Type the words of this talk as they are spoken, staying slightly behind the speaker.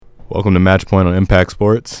Welcome to Match Point on Impact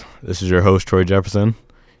Sports. This is your host, Troy Jefferson.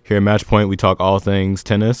 Here at Match Point, we talk all things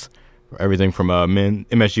tennis, everything from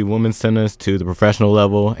MSU women's tennis to the professional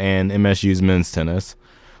level and MSU's men's tennis.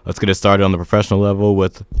 Let's get it started on the professional level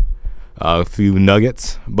with a few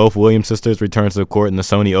nuggets. Both Williams sisters returned to the court in the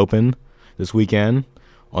Sony Open this weekend.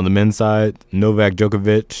 On the men's side, Novak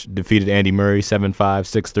Djokovic defeated Andy Murray 7-5,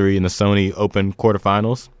 6-3 in the Sony Open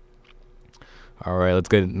quarterfinals. All right, let's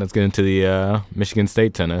get into the Michigan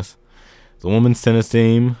State tennis. The women's tennis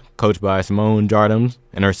team, coached by Simone Jardim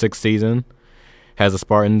in her sixth season, has the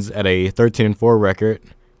Spartans at a 13-4 record,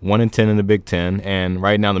 1-10 in the Big Ten, and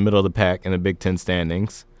right now in the middle of the pack in the Big Ten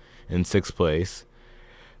standings in sixth place.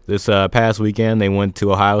 This past weekend, they went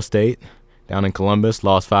to Ohio State down in Columbus,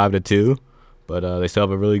 lost 5-2, but they still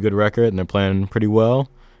have a really good record, and they're playing pretty well,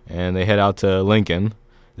 and they head out to Lincoln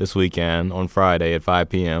this weekend on Friday at 5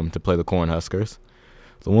 p.m. to play the Cornhuskers.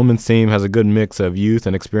 The women's team has a good mix of youth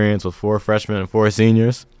and experience with 4 freshmen and 4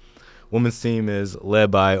 seniors. Women's team is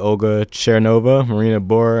led by Olga Chernova, Marina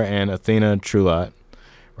Boer, and Athena Trulot.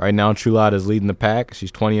 Right now, Trulot is leading the pack.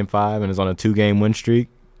 She's 20-5 and is on a 2-game win streak.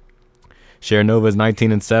 Chernova is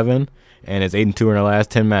 19-7 and is 8-2 in her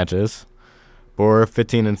last 10 matches. Boer,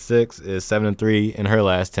 15-6, is 7-3 in her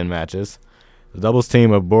last 10 matches. The doubles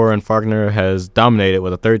team of Boer and Faulkner has dominated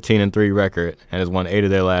with a 13-3 record and has won 8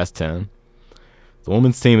 of their last 10. The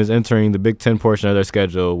women's team is entering the Big Ten portion of their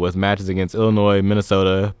schedule with matches against Illinois,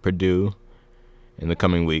 Minnesota, Purdue in the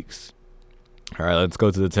coming weeks. All right, let's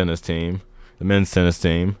go to the tennis team, the men's tennis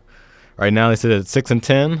team. Right now they sit at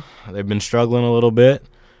 6-10. They've been struggling a little bit,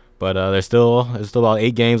 but there's still about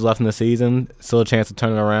 8 games left in the season. Still a chance to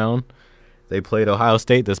turn it around. They played Ohio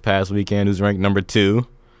State this past weekend, who's ranked number 2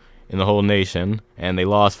 in the whole nation, and they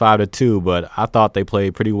lost 5-2. But I thought they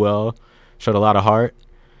played pretty well, showed a lot of heart.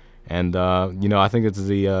 And, I think it's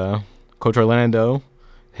the Coach Orlando,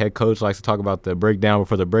 head coach, likes to talk about the breakdown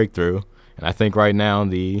before the breakthrough. And I think right now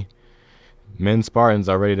the men's Spartans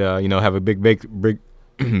are ready to, have a big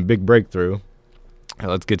breakthrough.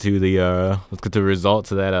 Let's get to the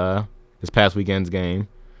results of that this past weekend's game.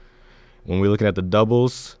 When we're looking at the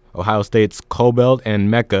doubles, Ohio State's Colbelt and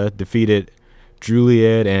Mecca defeated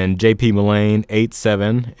Juliet and J.P. Mullane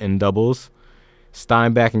 8-7 in doubles.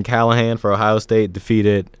 Steinbach and Callahan for Ohio State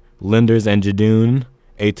defeated Linders and Jadoon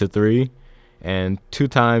 8-3, and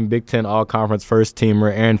 2-time Big Ten All-Conference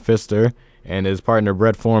first-teamer Aaron Pfister and his partner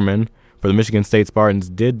Brett Foreman for the Michigan State Spartans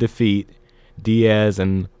did defeat Diaz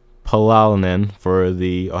and Palalainen for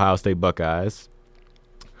the Ohio State Buckeyes.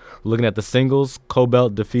 Looking at the singles,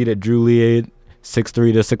 Colbelt defeated Juliet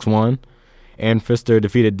 6-3-6-1. Aaron Pfister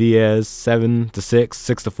defeated Diaz 7-6,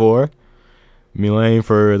 6-4. Mullane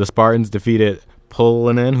for the Spartans defeated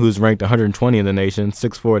Polinen, who's ranked 120 in the nation,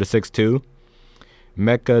 6-4 to 6-2.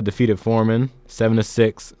 Mecca defeated Foreman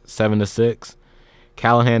 7-6, 7-6.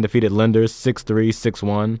 Callahan defeated Linders 6-3,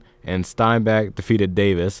 6-1, and Steinbach defeated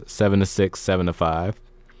Davis 7-6, 7-5.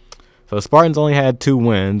 So the Spartans only had 2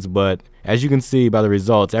 wins, but as you can see by the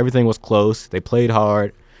results, everything was close. They played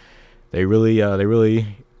hard. They really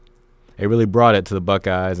brought it to the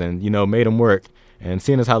Buckeyes and made them work. And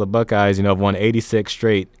seeing as how the Buckeyes have won 86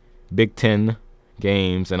 straight Big Ten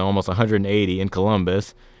games and almost 180 in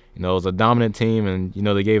Columbus. It was a dominant team, and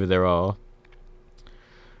they gave it their all.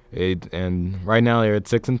 And right now they're at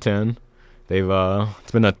 6-10. They've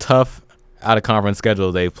it's been a tough out of conference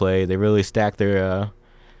schedule they've played. They really stacked their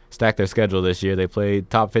schedule this year. They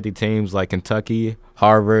played top 50 teams like Kentucky,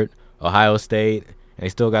 Harvard, Ohio State, and they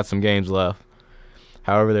still got some games left.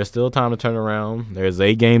 However, there's still time to turn around. There's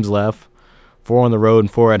 8 games left, 4 on the road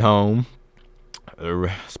and 4 at home.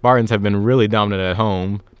 The Spartans have been really dominant at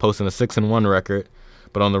home, posting a 6-1 record,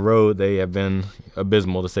 but on the road they have been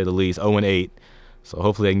abysmal to say the least, 0-8. So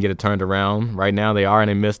hopefully they can get it turned around. Right now they are in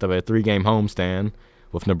the midst of a 3-game homestand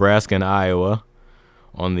with Nebraska and Iowa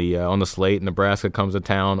on the slate. Nebraska comes to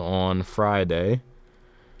town on Friday,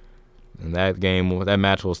 and that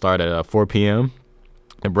match will start at 4 p.m.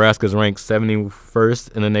 Nebraska is ranked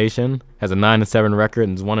 71st in the nation, has a 9-7 record,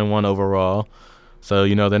 and is 1-1 overall. So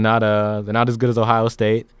they're not as good as Ohio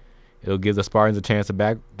State. It'll give the Spartans a chance to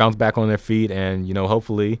bounce back on their feet and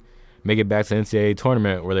hopefully make it back to the NCAA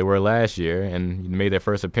tournament where they were last year and made their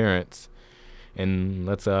first appearance. And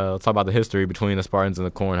let's talk about the history between the Spartans and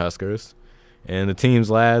the Cornhuskers. In the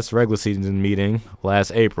team's last regular season meeting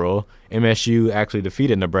last April, MSU actually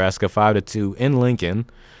defeated Nebraska 5-2 in Lincoln.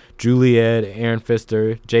 Juliet, Aaron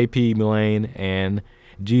Pfister, J.P. Mullane, and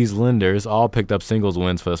G's Linders all picked up singles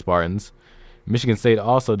wins for the Spartans. Michigan State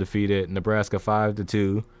also defeated Nebraska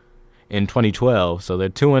 5-2 in 2012, so they're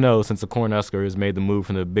 2-0 since the Cornhuskers made the move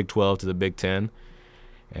from the Big 12 to the Big 10.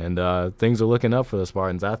 And things are looking up for the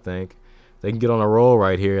Spartans, I think. They can get on a roll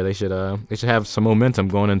right here. They should have some momentum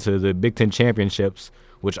going into the Big Ten Championships,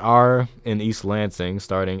 which are in East Lansing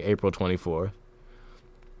starting April 24th.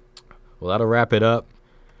 Well, that'll wrap it up.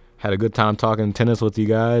 Had a good time talking tennis with you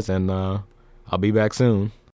guys, and I'll be back soon.